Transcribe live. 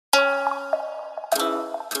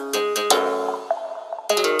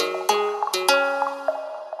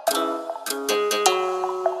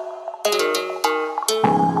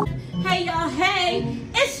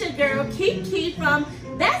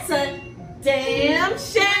Damn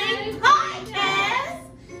Shame Podcast.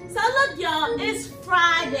 So look, y'all, it's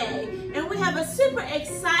Friday, and we have a super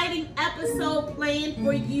exciting episode planned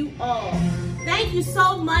for you all. Thank you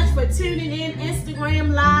so much for tuning in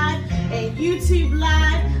Instagram Live and YouTube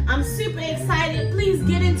Live. I'm super excited. Please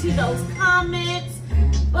get into those comments.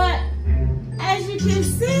 But as you can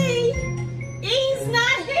see, E's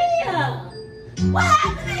not here. What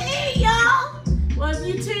happened to E, y'all? Well, if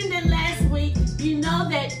you tuned in last week, you know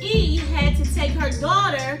that E had to take her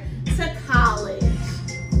daughter to college.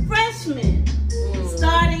 Freshman,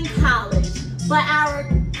 starting college. But our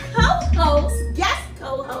co-host, guest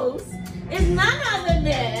co-host, is none other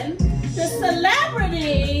than the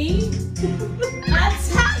celebrity, I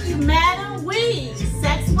tell you, Madam Wee,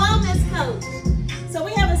 sex wellness coach. So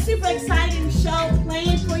we have a super exciting show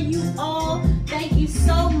planned for you all. Thank you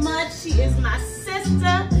so much. She is my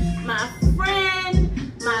sister, my friend,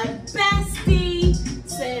 my bestie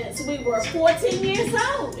since we were 14 years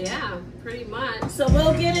old. Yeah, pretty much. So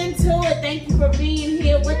we'll get into it. Thank you for being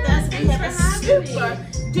here with us. We have a super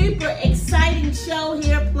duper exciting show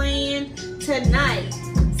here planned tonight.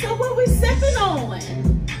 So what we sipping on?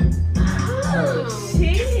 Oh,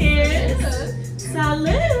 cheers.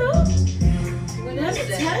 Salud. Let me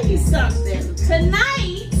tell you something.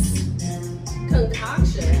 Tonight's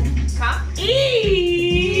concoction.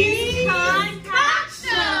 E's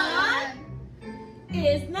concoction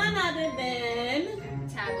is none other than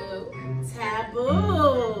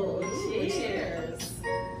Taboo. Cheers.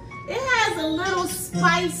 It has a little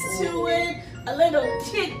spice to it, a little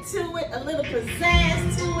kick to it, a little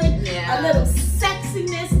pizzazz to it, a little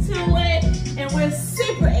sexiness to it, and we're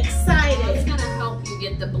super excited. It's gonna help you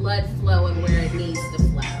get the blood flowing where it needs to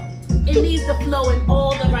flow. It needs to flow in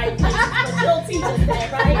all the right places. But you'll teach us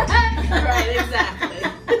that, right? Right, exactly.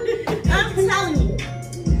 I'm telling you.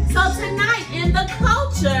 So tonight in the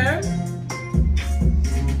culture,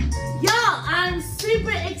 y'all, I'm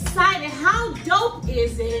super excited. How dope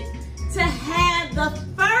is it to have the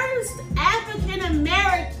first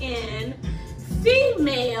African-American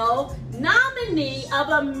female nominee of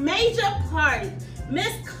a major party,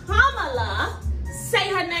 Miss Kamala, say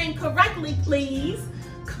her name correctly, please,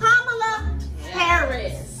 Kamala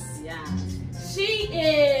Harris. Yeah. She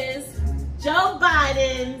is Joe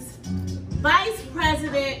Biden's vice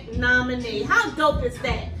president nominee. How dope is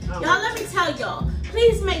that? Y'all, let me tell y'all,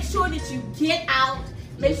 please make sure that you get out.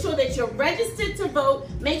 Make sure that you're registered to vote.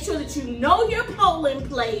 Make sure that you know your polling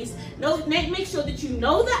place. Make sure that you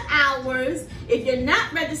know the hours. If you're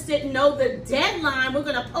not registered, know the deadline. We're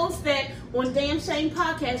going to post that on Damn Shame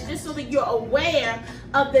Podcast just so that you're aware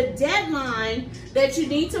of the deadline that you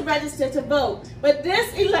need to register to vote. But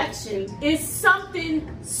this election is something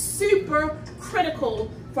super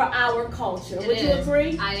critical for our culture. Would you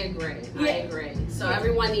agree? I agree. Yeah. I agree. So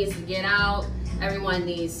everyone needs to get out. Everyone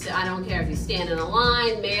needs to, I don't care if you stand in a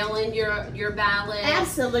line, mail in your ballot.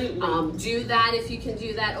 Absolutely. Do that if you can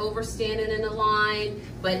do that over standing in a line.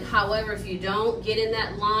 But however, if you don't, get in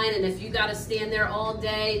that line. And if you got to stand there all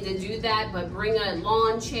day, to do that. But bring a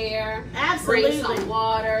lawn chair. Absolutely. Bring some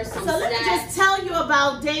water, some snacks. So let me just tell you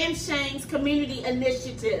about Damn Shame's community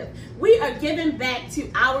initiative. We are giving back to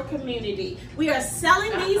our community. We are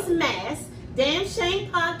selling these masks, Damn Shame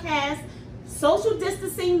Podcast, social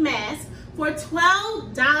distancing masks, for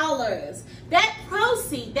 $12. That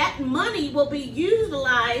proceed, that money will be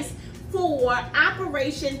utilized for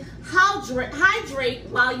Operation Hydrate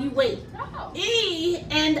While You Wait. E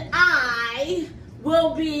and I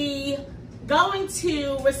will be going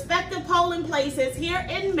to respective polling places here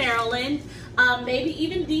in Maryland, maybe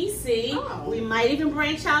even DC. We might even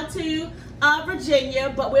branch out to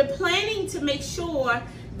Virginia, but we're planning to make sure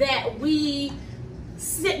that we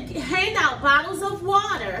hand out bottles of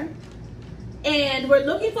water. And we're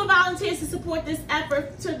looking for volunteers to support this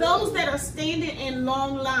effort. To those that are standing in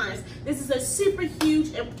long lines, this is a super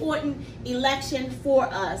huge, important election for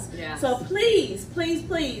us. Yes. So please, please,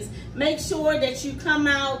 please make sure that you come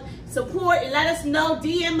out, support, and let us know.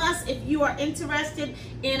 DM us if you are interested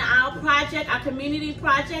in our project, our community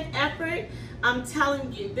project effort. I'm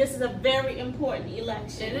telling you, this is a very important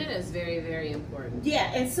election. It is very, very important.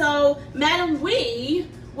 Yeah, and so Madam Wee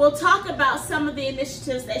will talk about some of the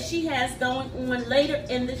initiatives that she has going on later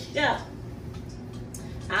in the show.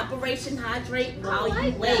 Operation Hydrate While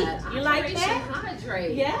You Wait. You like that? Operation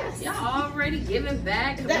Hydrate. Yes. Y'all already giving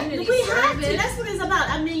back community we service. have to. That's what it's about.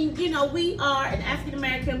 I mean, you know, we are an African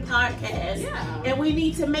American podcast, and we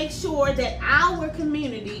need to make sure that our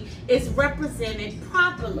community is represented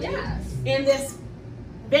properly in this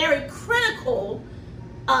very critical,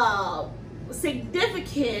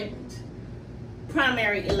 significant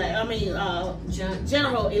primary general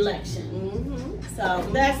election. Mm-hmm. So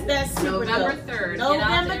that's super November dope. 3rd.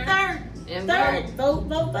 November 3rd. And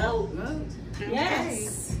Vote.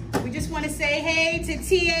 Yes. We just want to say hey to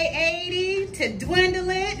TA80, to Dwindle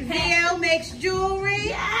It, VL Makes Jewelry.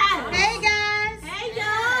 Yes. Hey guys. Hey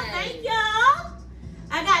y'all. Thank y'all.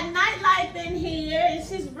 I got Nightlife in here, and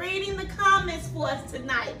she's reading the comments for us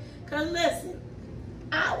tonight. Cause listen,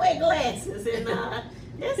 I wear glasses, and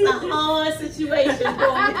it's a hard situation for me.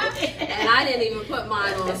 And I didn't even put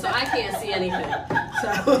mine on, so I can't see anything.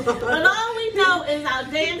 So. But all we know is our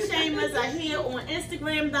Damn Shamers are here on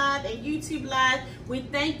Instagram Live and YouTube Live. We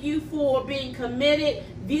thank you for being committed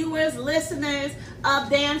viewers, listeners of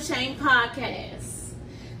Damn Shame Podcast.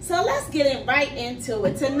 So let's get right into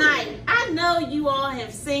it. Tonight, I know you all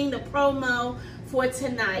have seen the promo for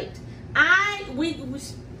tonight.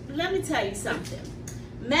 Let me tell you something.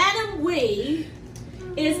 Madam Wee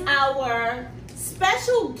is our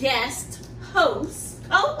special guest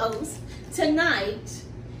co-host tonight,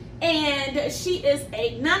 and she is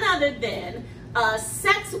none other than a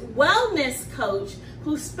sex wellness coach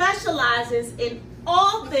who specializes in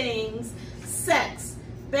all things sex.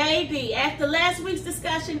 Baby, after last week's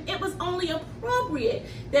discussion, it was only appropriate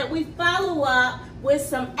that we follow up with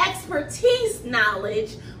some expertise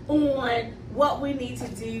knowledge on what we need to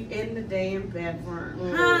do in the damn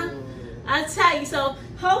bedroom. I tell you, so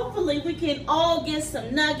hopefully we can all get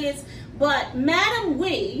some nuggets. But Madam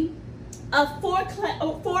Wee of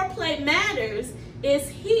Foreplay Matters is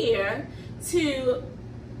here to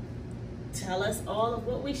tell us all of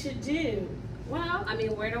what we should do. Well, I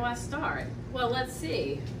mean, where do I start? Well, let's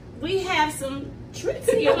see. We have some tricks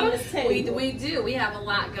here on this table. We do. We have a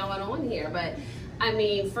lot going on here. But, I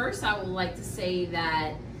mean, first I would like to say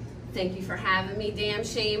that thank you for having me, Damn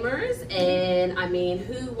Shamers. And, I mean,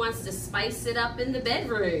 who wants to spice it up in the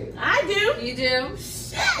bedroom? I do. You do?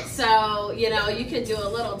 Shit. So, you know, you can do a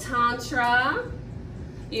little tantra.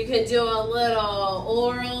 You can do a little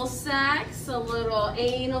oral sex, a little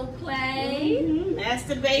anal play. Mm-hmm.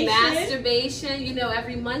 Masturbation. Masturbation. You know,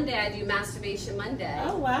 every Monday I do Masturbation Monday.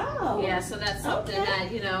 Oh, wow. Yeah, so that's something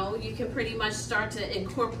that, you know, you can pretty much start to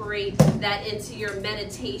incorporate that into your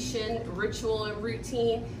meditation ritual and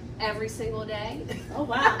routine every single day. Oh,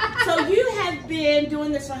 wow. So you have been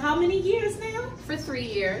doing this for how many years now? For 3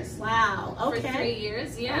 years. Wow. Okay. For 3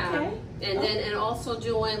 years, yeah. Okay. And also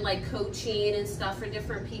doing like coaching and stuff for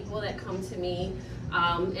different people that come to me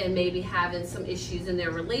and maybe having some issues in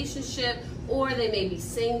their relationship, or they may be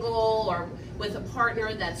single or with a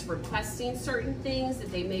partner that's requesting certain things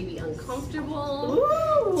that they may be uncomfortable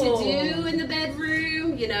to do in the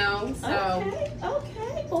bedroom, you know. So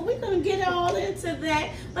Okay. Well, we're going to get all into that.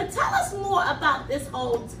 But tell us more about this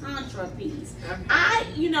whole Tantra piece.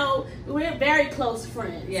 Okay. We're very close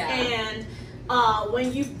friends. Yeah. And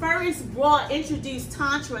when you first introduced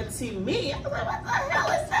Tantra to me, I was like, what the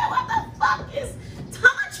hell is that? What the fuck is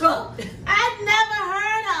Tantra? I've never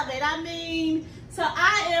heard of it. I mean, so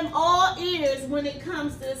I am all ears when it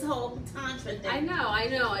comes to this whole Tantra thing. I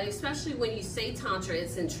know. And especially when you say Tantra,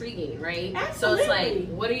 it's intriguing, right? Absolutely. So it's like,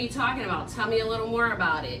 what are you talking about? Tell me a little more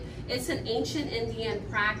about it. It's an ancient Indian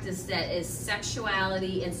practice that is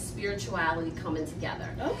sexuality and spirituality coming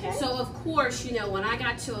together. Okay. So of course, you know, when I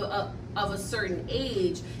got to a certain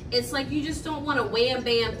age, it's like you just don't want to wham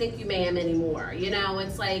bam think you ma'am anymore. You know,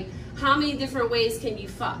 it's like, how many different ways can you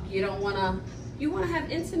fuck? You want to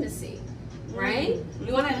have intimacy. Right? Mm-hmm.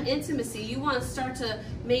 You want to have intimacy. You want to start to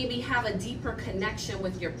maybe have a deeper connection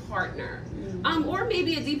with your partner, or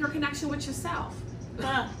maybe a deeper connection with yourself. You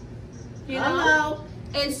know? Hello.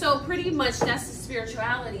 And so pretty much that's the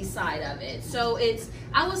spirituality side of it. So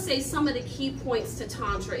I would say some of the key points to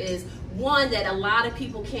Tantra is, one, that a lot of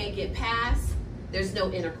people can't get past. There's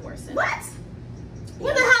no intercourse in it. What?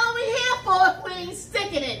 What the hell are we here for if we ain't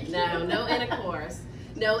sticking it? No intercourse.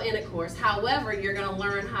 No intercourse. However, you're going to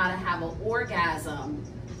learn how to have an orgasm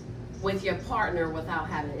with your partner without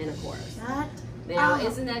having intercourse. Now,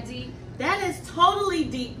 isn't that deep? That is totally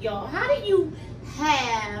deep, y'all. How do you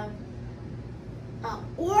have an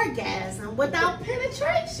orgasm without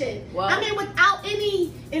penetration? Well, I mean, without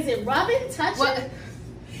any, is it rubbing, touching? Well,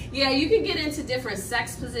 yeah, you can get into different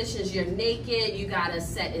sex positions. You're naked. You got to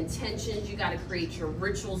set intentions. You got to create your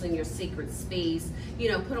rituals in your sacred space.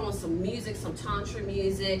 You know, put on some music, some Tantra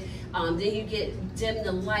music. Then you dim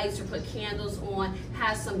the lights or put candles on.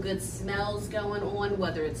 Have some good smells going on,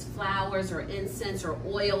 whether it's flowers or incense or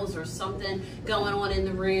oils or something going on in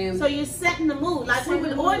the room. So you're setting the mood like we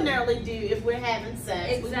would ordinarily do if we're having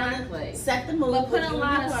sex. Exactly. Set the mood. But put a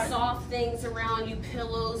lot of soft things around you,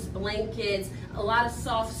 pillows, blankets, a lot of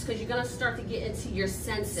soft Yes, because you're going to start to get into your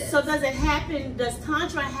senses. So does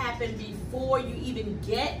Tantra happen before you even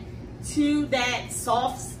get to that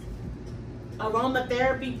soft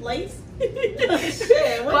aromatherapy place?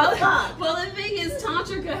 Shit, what the fuck? Well, the thing is,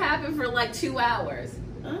 Tantra could happen for like 2 hours.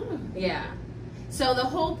 Oh. Yeah. So the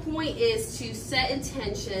whole point is to set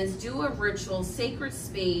intentions, do a ritual, sacred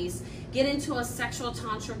space, get into a sexual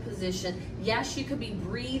tantra position. Yes, you could be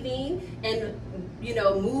breathing and, you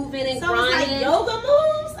know, moving and So grinding. it's like yoga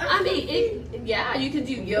moves? I mean, yeah, you can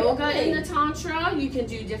do yoga in the tantra. You can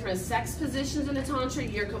do different sex positions in the tantra.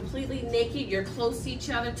 You're completely naked. You're close to each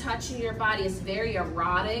other, touching your body. It's very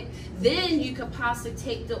erotic. Then you could possibly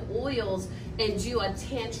take the oils and do a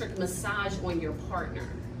tantric massage on your partner.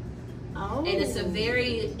 Oh. And it's a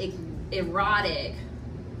very erotic,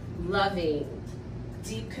 loving,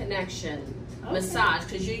 deep connection massage,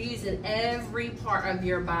 because you're using every part of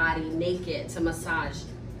your body naked to massage.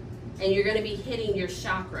 And you're going to be hitting your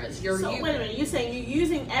chakras. So wait a minute, you're saying you're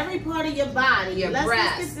using every part of your body. Your Let's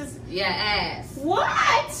breast, just get this. your ass.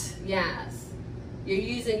 What? Yes. You're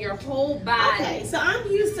using your whole body. Okay, so I'm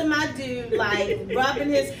used to my dude like rubbing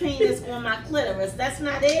his penis on my clitoris. That's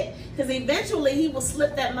not it? Because eventually he will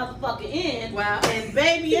slip that motherfucker in. Wow. And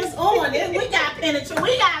baby, it's on. We got penetration.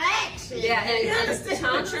 We got action. Yeah, You and understand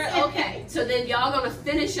tantra, what I'm saying? okay. So then y'all gonna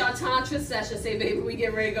finish your tantra session, say, baby, we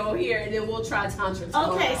get ready to go here, and then we'll try tantra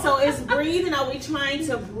tomorrow. Okay, so it's breathing. Are we trying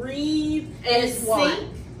to breathe and It's one. sink?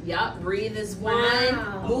 Yup, breathe is one.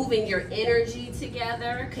 Wow. Moving your energy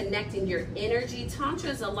together, connecting your energy. Tantra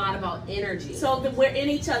is a lot about energy. So that we're in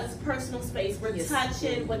each other's personal space. We're Yes.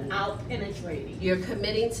 touching without penetrating. You're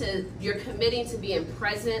committing to being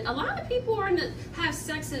present. A lot of people have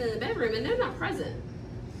sex in the bedroom and they're not present.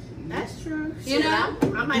 That's true. You know?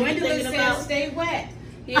 I might be Gwendolyn thinking said about. stay wet.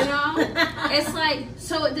 You know? It's like,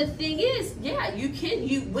 so the thing is, yeah,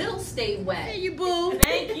 you will stay Hey, wet. you boo.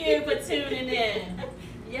 Thank you for tuning in.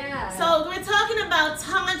 Yeah. So we're talking about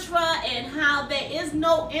Tantra and how there is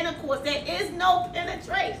no intercourse, there is no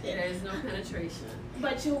penetration. There's no penetration.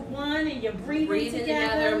 But you're one and you're breathing Breathing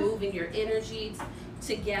together. together, moving your energy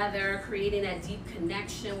together, creating that deep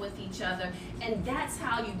connection with each other. And that's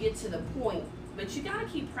how you get to the point. But you gotta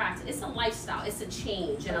keep practicing. It's a lifestyle. It's a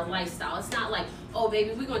change in a lifestyle. It's not like, oh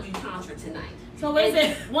baby, we're gonna do Tantra tonight. So what is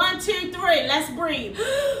it? 1, 2, 3, let's breathe.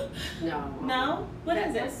 No. No? What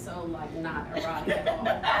is That's it? so like not erotic at all.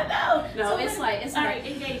 I know. No, So it's what- like all right,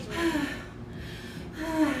 engagement.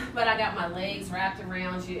 But I got my legs wrapped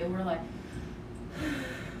around you, and we're like,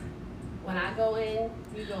 when I go in,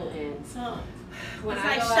 you go in. So When it's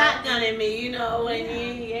I like go out, shotgunning me, you know, and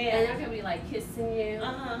and yeah. I'm gonna be like kissing you,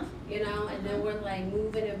 Uh-huh. you know, and then we're like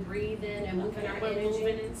moving and breathing and moving our We're energy.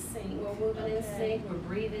 moving in sync. We're moving in Okay. sync. We're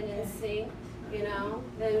breathing in sync. You know,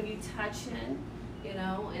 then you touching, you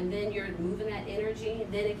know, and then you're moving that energy.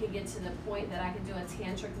 Then it can get to the point that I can do a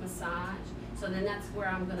tantric massage. So then that's where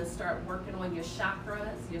I'm gonna start working on your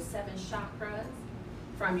chakras, your 7 chakras,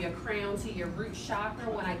 from your crown to your root chakra.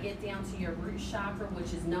 When I get down to your root chakra,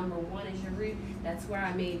 which is number 1 is your root, that's where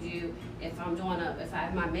I may do, if I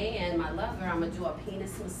have my man, my lover, I'm gonna do a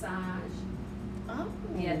penis massage. Oh.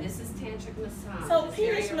 Yeah, this is tantric massage. So It's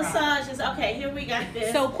very penis erotic. massages. Okay, here we got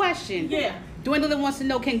this. So question. yeah. Gwendolyn wants to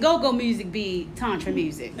know, can go-go music be Tantra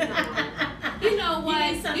music? You know what?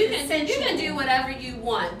 need You something can sensual. do whatever you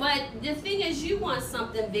want, but the thing is, you want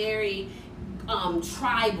something very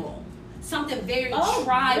tribal, something very Oh,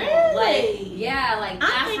 tribal, really? like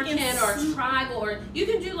I'm thinking African or tribal, or you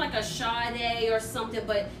can do like a Sade or something.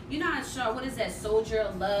 But you're not sure what is that Soldier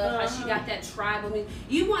of Love? How she Uh-huh. got that tribal music.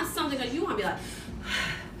 You want something because you want to be like.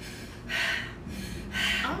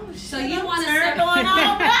 Oh shit. So you I'm wanna turned say- on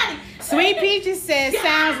already. Sweet Peaches says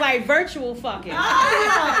sounds like virtual fucking.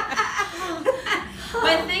 Oh.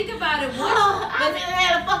 But think about it. I just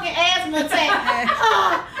had a fucking asthma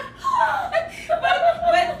attack.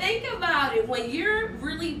 But think about it, when you're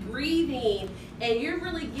really breathing and you're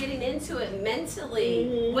really getting into it mentally,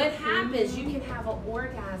 Mhm. what happens? You can have an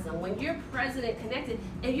orgasm when you're present and connected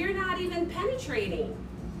and you're not even penetrating,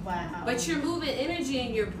 Wow. but you're moving energy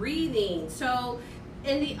and you're breathing. So,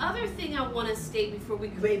 and the other thing I want to state before we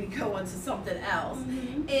maybe go into something else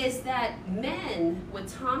Mhm. is that men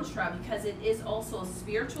with Tantra, because it is also a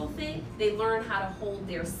spiritual thing, they learn how to hold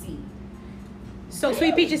their seed. So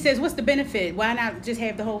Sweet Peaches says, what's the benefit? Why not just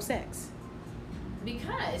have the whole sex?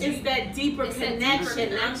 Because It's that deeper It's that connection,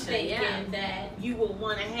 deeper I'm connection, thinking, yeah. that you will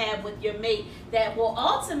want to have with your mate that will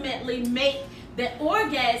ultimately make the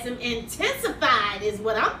orgasm intensified, is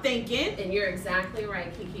what I'm thinking. And you're exactly right,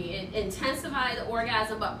 Kiki. It intensifies the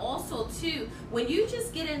orgasm, but also too, when you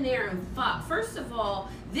just get in there and fuck. First of all,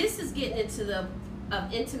 this is getting into the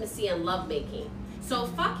of intimacy and lovemaking. So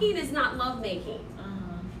fucking is not lovemaking.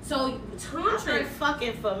 So I've Tantra, been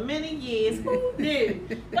fucking for many years. Who knew?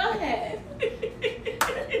 Go ahead.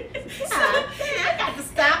 I got to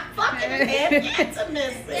stop fucking and have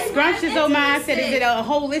intimacy. Scrumptious mindset. Is it a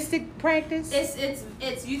holistic practice?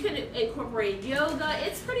 it's you can incorporate yoga.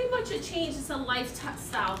 It's pretty much a change. It's a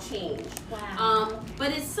lifestyle change. Wow.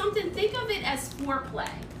 But it's something. Think of it as foreplay.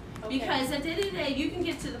 Okay. Because at the end of the day, you can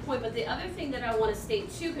get to the point. But the other thing that I want to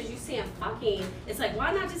state too, because you're saying fucking, it's like,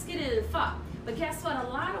 why not just get in and fuck? But guess what? A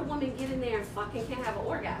lot of women get in there and fucking can't have an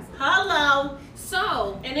orgasm. Hello.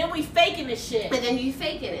 So, And then we faking the shit. and then you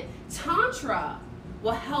faking it. Tantra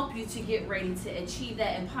will help you to get ready to achieve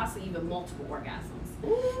that and possibly even multiple orgasms.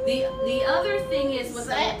 The other thing is with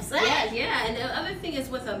and the other thing is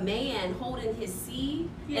with a man holding his seed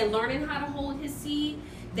and learning how to hold his seed,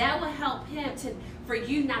 that will help him for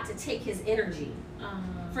you not to take his energy.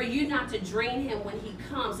 For you not to drain him when he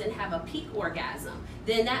comes and have a peak orgasm.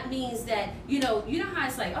 Then that means that, you know how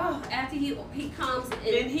it's like, oh, after he comes and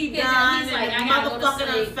Then he gets done out, and he's like, the I gotta go to motherfucker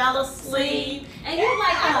done sleep. fell asleep. And you're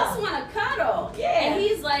like, I just want to cuddle. Yeah. And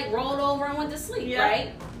he's like rolled over and went to sleep, Yeah.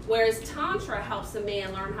 right? Whereas Tantra helps a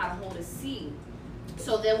man learn how to hold his seed.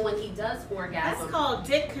 So then when he does orgasm. That's called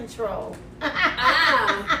dick control.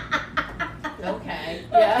 Okay.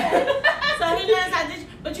 Yeah. So he learns how to,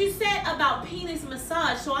 but you said about penis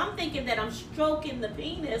massage, so I'm thinking that I'm stroking the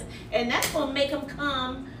penis, and that's gonna make him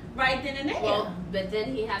come right then and there. Well, but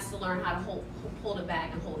then he has to learn how to pull it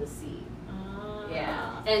back and hold his seed.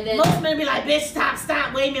 Yeah. And then most men be like, bitch,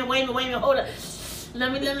 stop, wait a minute, hold up.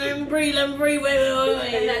 Let me breathe, wait.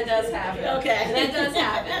 And that does happen. Okay. And that does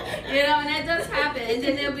happen. You know, and that does happen. And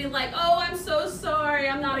then they'll be like, oh, I'm so sorry,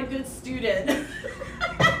 I'm not a good student.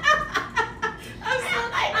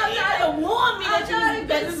 I'm not to warn me that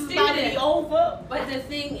this is about to be over. But the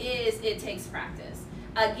thing is, it takes practice.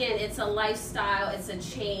 Again, it's a lifestyle, it's a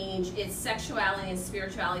change, it's sexuality and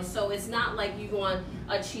spirituality. So it's not like you want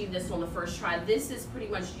to achieve this on the first try. This is pretty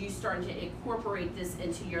much you starting to incorporate this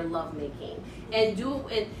into your lovemaking. And do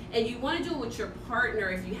it, and you want to do it with your partner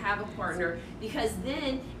if you have a partner, because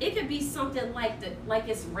then it could be something like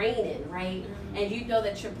it's raining, right? And you know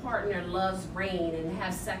that your partner loves rain and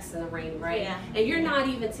have sex in the rain, right? Yeah. And you're not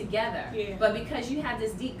even together. Yeah. But because you have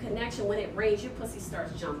this deep connection, when it rains, your pussy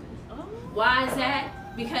starts jumping. Oh. Why is that?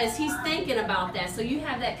 Because he's thinking about that. So you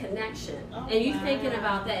have that connection. And you thinking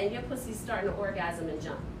about that, and your pussy's starting to orgasm and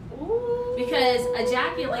jump. Ooh. Because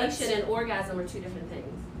ejaculation and orgasm are two different things.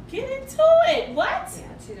 Get into it. What? Yeah,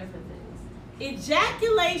 two different things.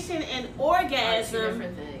 Ejaculation and Two orgasm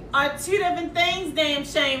different things. are two different things, damn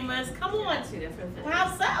shamers. Come on. Yeah, two different things.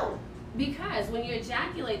 How so? Because when you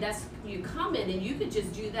ejaculate, that's you come in, and you could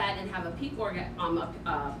just do that and have a peak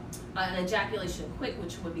an ejaculation quick,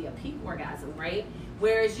 which would be a peak orgasm, right?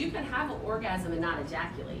 Whereas you can have an orgasm and not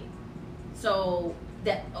ejaculate. So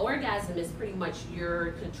that orgasm is pretty much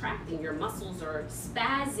you're contracting, your muscles are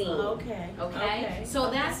spazzing. Okay. So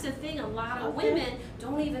that's the thing. A lot of women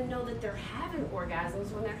don't even know that they're having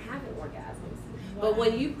orgasms when they're having orgasms. But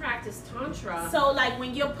when you practice Tantra, so like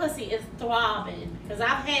when your pussy is throbbing, because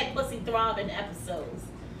I've had pussy throbbing episodes,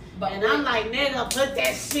 and I'm like, nigga, put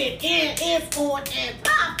that shit in, it's on and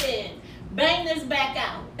popping, bang this back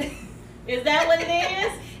out. Is that what it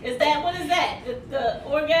is? What is that? The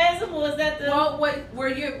orgasm, or is that the? Well,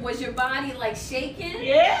 was your body like shaking?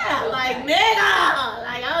 Yeah, Okay. like nigga,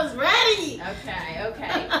 like I was ready.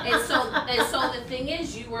 Okay. And so the thing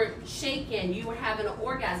is, you were shaking, you were having an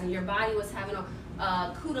orgasm, your body was having a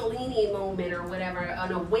kundalini moment or whatever,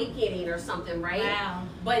 an awakening or something, right? Wow.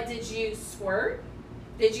 But did you squirt?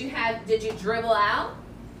 Did you dribble out?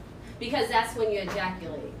 Because that's when you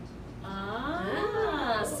ejaculate.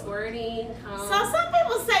 Squirting. So some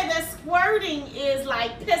people say that squirting is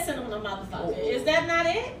like pissing on a motherfucker. Is that not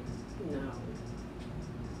it? No.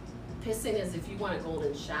 Pissing is if you want a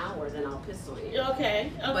golden shower, then I'll piss on you.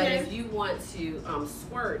 Okay. But if you want to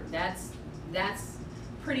squirt, that's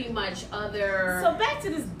pretty much other. So back to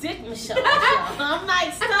this dick massage. I'm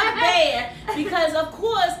like stuck there because of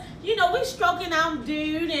course, you know, we stroking our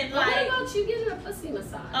dude and But like. what about you getting a pussy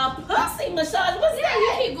massage? A pussy massage? What's Yeah,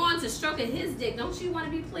 that? you keep going to stroking his dick. Don't you want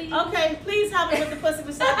to be pleased? Okay, please help me with the pussy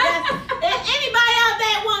massage. If anybody out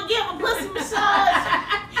there want to give a pussy massage,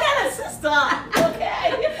 hit a sister up,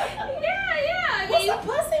 okay? Yeah. What's a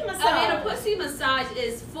pussy massage? I mean, a pussy massage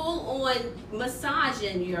is full on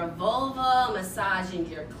massaging your vulva, massaging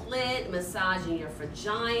your clit, massaging your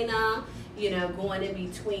vagina, you know, going in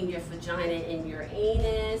between your vagina and your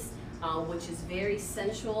anus. which is very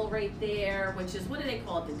sensual right there, which is, what do they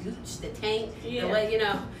call it, the gooch, the tank, Yeah. the way, you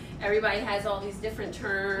know, everybody has all these different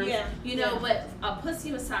terms, Yeah. you know, Yeah. but a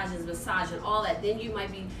pussy massage is massaging all that. Then you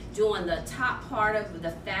might be doing the top part of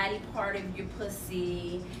the fatty part of your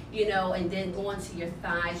pussy, you know, and then going to your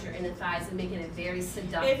thighs, your inner thighs, and making it very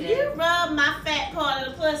seductive. If you rub my fat part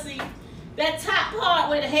of the pussy, that top part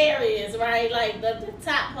where the hair is, right? Like the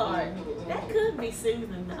top part. Mhm. That could be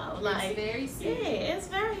soothing though. Like, it's very soothing. yeah, it's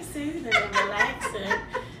very soothing and relaxing.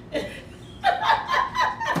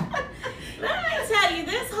 Let me tell you,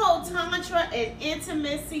 this whole tantra and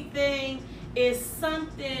intimacy thing is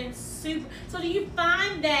something super. So do you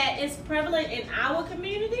find that it's prevalent in our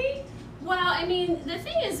community? Well, I mean, the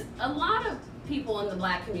thing is, a lot of people in the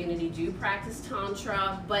black community do practice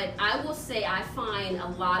tantra, but I will say I find a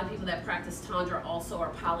lot of people that practice tantra also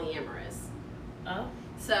are polyamorous. Oh,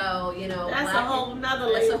 So, you know, that's a black whole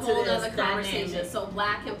nother that's layer a whole to this other conversation. dynamic. So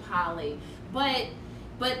black and poly. But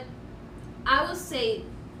I would say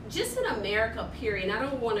just in America, period, and I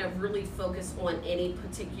don't want to really focus on any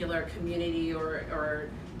particular community or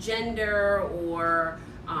gender or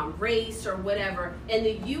race or whatever. In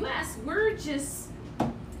the U.S.,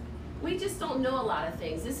 we just don't know a lot of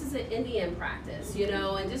things. This is an Indian practice, you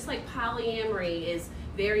know, and just like polyamory is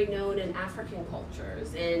very known in African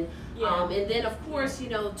cultures. And Yeah. and then, of course, you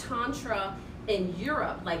know, Tantra in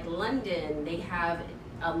Europe, like London, they have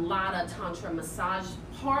a lot of Tantra massage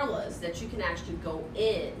parlors that you can actually go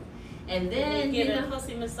in. And then, you you know, know,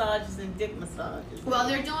 pussy massages and dick massages. well,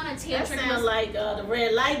 they're doing a That tantric sounds like the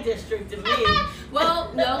red light district to me.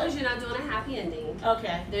 Well, no, because you're not doing a happy ending.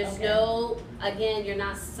 Okay. There's okay. no, again, you're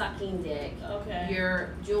not sucking dick. Okay. You're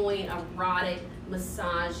doing erotic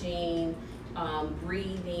massaging,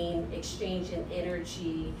 breathing, exchanging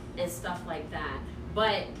energy, and stuff like that.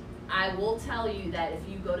 But I will tell you that if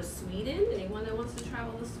you go to Sweden, anyone that wants to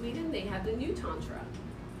travel to Sweden, they have the new Tantra.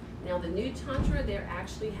 Now, the new Tantra, they're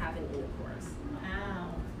actually having intercourse.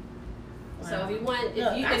 Wow. So if you want,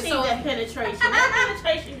 Look, if you I can, think so that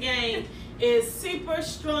penetration game is super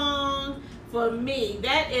strong for me.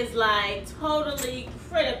 That is like totally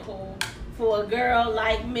critical for a girl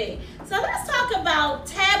like me. So let's talk about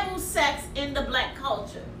taboo sex in the black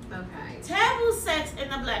culture. okay. Taboo sex in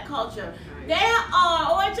the black culture. Right. There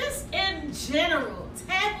are, or just in general,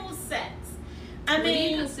 taboo sex. I What do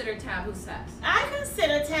mean, you consider taboo sex? I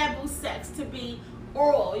consider taboo sex to be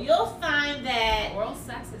oral. You'll find that Oral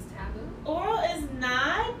sex is taboo. oral is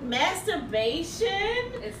not. Masturbation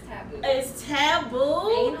It's taboo. is taboo.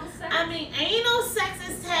 Anal sex? I mean, anal sex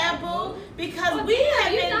is taboo because Well, we damn,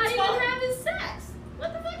 have you're been not even taught. having sex.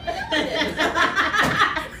 What the fuck are you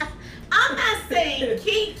doing? I'm not saying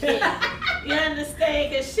Kiki. You understand?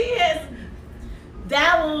 Because she has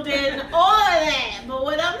dabbled in all of that. But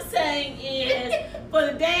what I'm saying is, for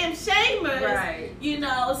the damn shamers, Right. you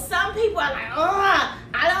know, some people are like, oh,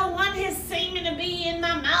 I don't want his semen to be in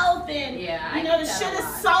my mouth, and Yeah, you I know, the get that shit a is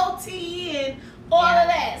lot. salty and all Yeah, of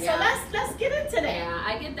that. So yeah. let's get into that. Yeah,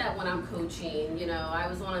 I get that when I'm coaching. You know, I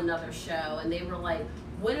was on another show and they were like,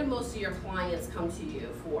 what do most of your clients come to you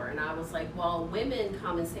for? And I was like, well, women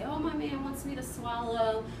come and say, oh, my man wants me to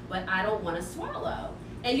swallow, but I don't want to swallow.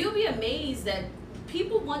 And you'll be amazed that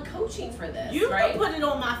people want coaching for this, You right? can put it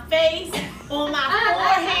on my face, on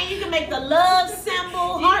my forehead. You can make the love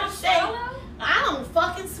symbol, You heart don't shape. swallow? I don't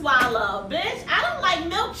fucking swallow, bitch. I don't like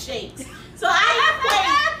milkshakes. So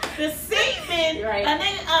I equate the semen Right. and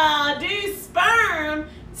then do sperm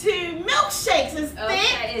to milkshakes. It's Okay,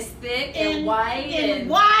 thick it's thick and white and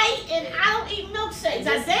white, and I don't eat milkshakes.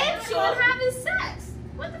 I damn sure. having sex.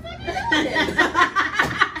 What the fuck are you doing?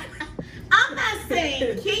 I'm not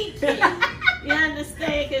saying Kiki. You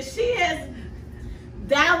understand? Because she has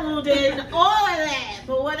dabbled in all of that.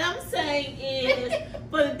 But what I'm saying is,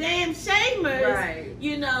 for the damn shamers, Right.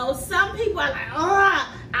 you know, some people are like,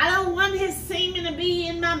 oh, I don't want his semen to be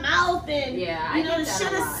in my mouth, and Yeah, I you know, get the that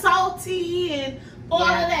shit a is lot. salty and all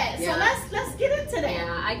Yeah, of that. yeah. So let's get into that.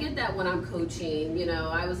 Yeah, I get that when I'm coaching. You know,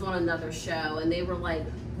 I was on another show and they were like,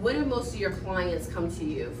 what do most of your clients come to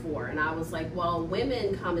you for? And I was like, well,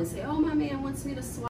 women come and say, oh, my man wants me to swallow.